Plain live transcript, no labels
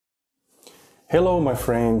Hello my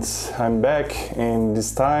friends, I'm back and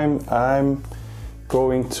this time I'm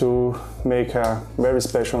going to make a very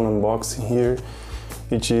special unboxing here,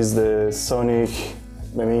 which is the Sonic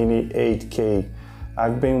Mini 8K.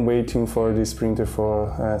 I've been waiting for this printer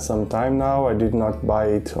for some time now. I did not buy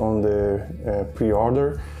it on the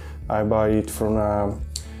pre-order. I buy it from a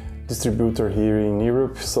distributor here in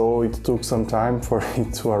Europe, so it took some time for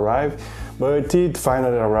it to arrive, but it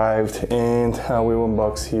finally arrived and I will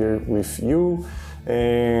unbox here with you.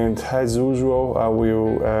 And as usual, I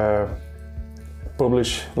will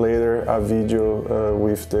publish later a video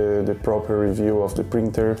with the proper review of the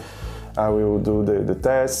printer. I will do the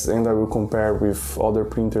tests and I will compare with other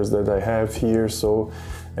printers that I have here, so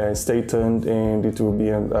stay tuned and it will be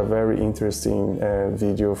a very interesting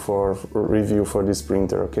video for review for this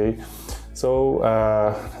printer, okay? So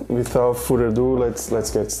without further ado,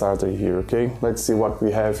 let's get started here, okay? Let's see what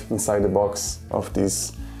we have inside the box of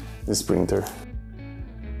this printer.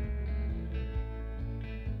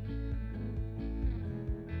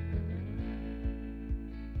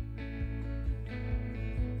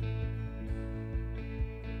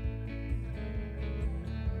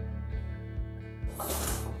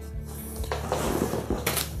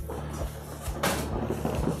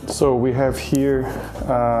 So we have here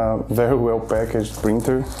a very well packaged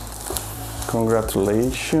printer.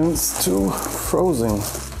 Congratulations to Phrozen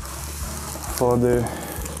for the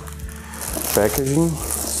packaging.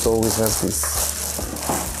 So we have this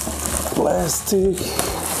plastic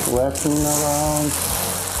wrapping around,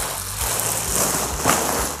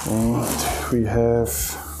 and we have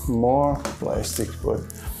more plastic, but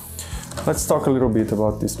let's talk a little bit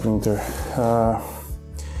about this printer.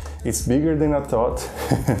 It's bigger than I thought.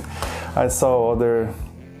 I saw other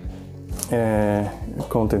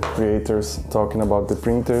content creators talking about the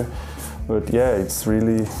printer, but yeah, it's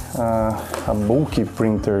really a bulky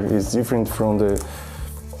printer. It's different from the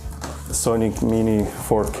Sonic Mini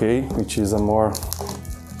 4K, which is a more,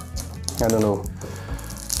 I don't know,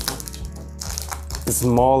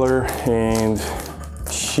 smaller and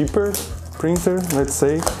cheaper printer, let's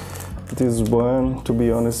say. This one, to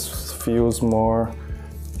be honest, feels more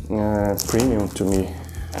premium to me,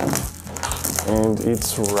 and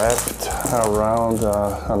it's wrapped around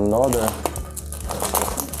another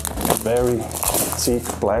very thick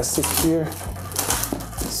plastic here.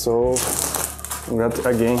 So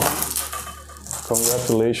again,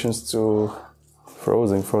 congratulations to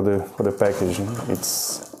Phrozen for the packaging.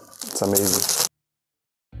 It's amazing.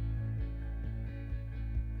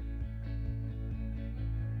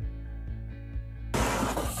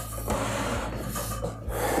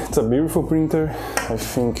 It's a beautiful printer. I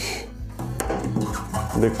think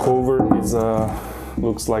the cover is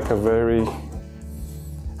looks like a very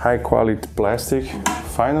high quality plastic,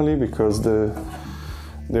 finally, because the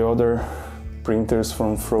other printers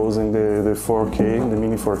from Phrozen, the 4K, the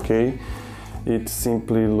Mini 4K, it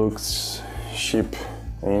simply looks cheap,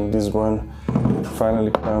 and this one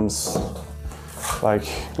finally comes like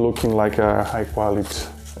looking like a high quality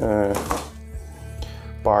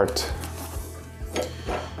part.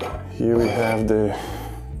 Here we have the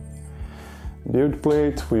build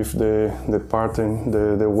plate with the pattern,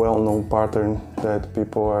 the well-known pattern that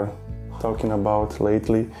people are talking about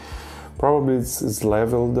lately. Probably it's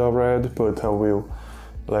leveled already, but I will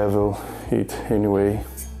level it anyway,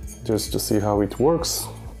 just to see how it works.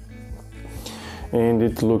 And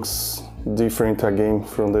it looks different again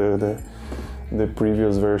from the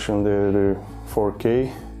previous version, the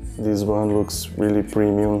 4K. This one looks really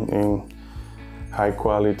premium and high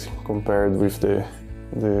quality compared with the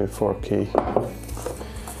 4K.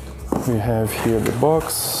 We have here the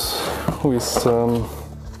box with some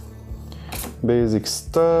basic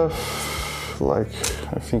stuff, like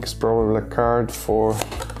I think it's probably a card for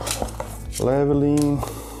leveling,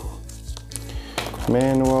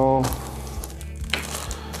 manual.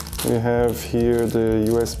 We have here the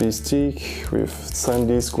USB stick with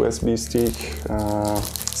SanDisk USB stick,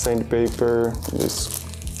 sandpaper,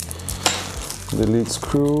 the lead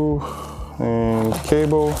screw and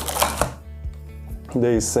cable.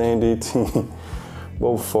 They send it in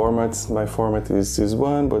both formats. My format is this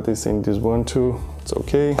one, but they send this one too. It's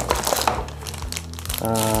okay.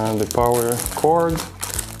 The power cord,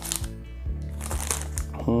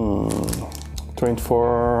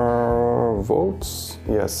 24 volts.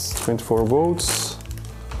 Yes, 24 volts.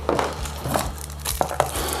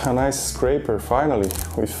 A nice scraper finally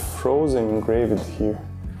with Phrozen engraved here.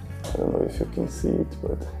 I don't know if you can see it,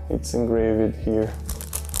 but it's engraved here.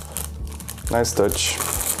 Nice touch.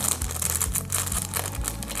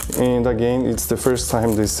 And again, it's the first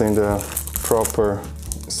time they send a proper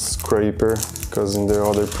scraper because in the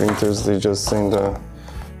other printers they just send a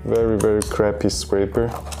very crappy scraper.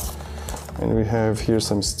 And we have here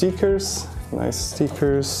some stickers, nice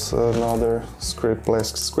stickers, another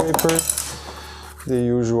plastic scraper, the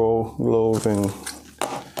usual glove and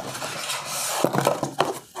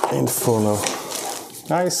funnel.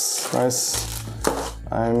 Nice.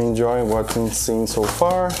 I'm enjoying what I'm seeing so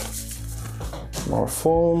far. More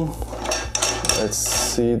foam. Let's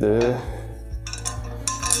see the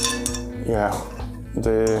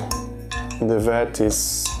vat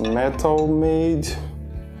is metal made.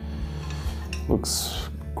 Looks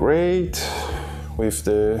great with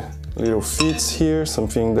the little feet here,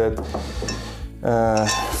 something that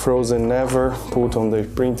Phrozen never put on the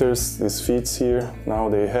printers, these feet here. Now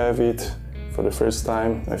they have it for the first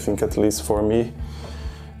time, I think, at least for me.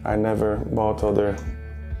 I never bought other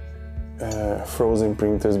Phrozen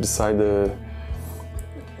printers beside the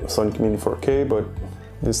Sonic Mini 4K, but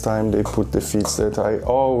this time they put the feet that I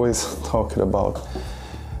always talked about.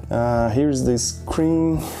 Here's the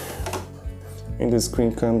screen, and the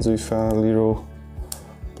screen comes with a little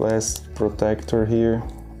plastic protector here.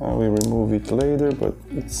 I will remove it later, but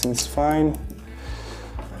it seems fine.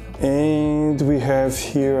 And we have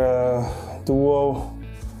here a dual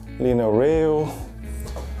linear rail.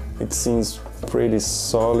 It seems pretty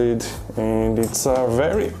solid, and it's a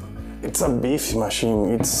Beefy machine.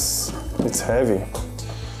 It's heavy.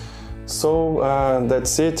 So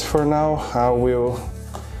that's it for now. I will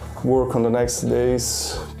work on the next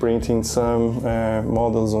days printing some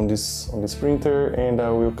models on this printer, and I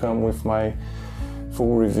will come with my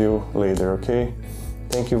full review later, okay?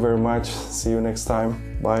 Thank you very much. See you next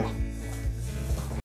time. Bye.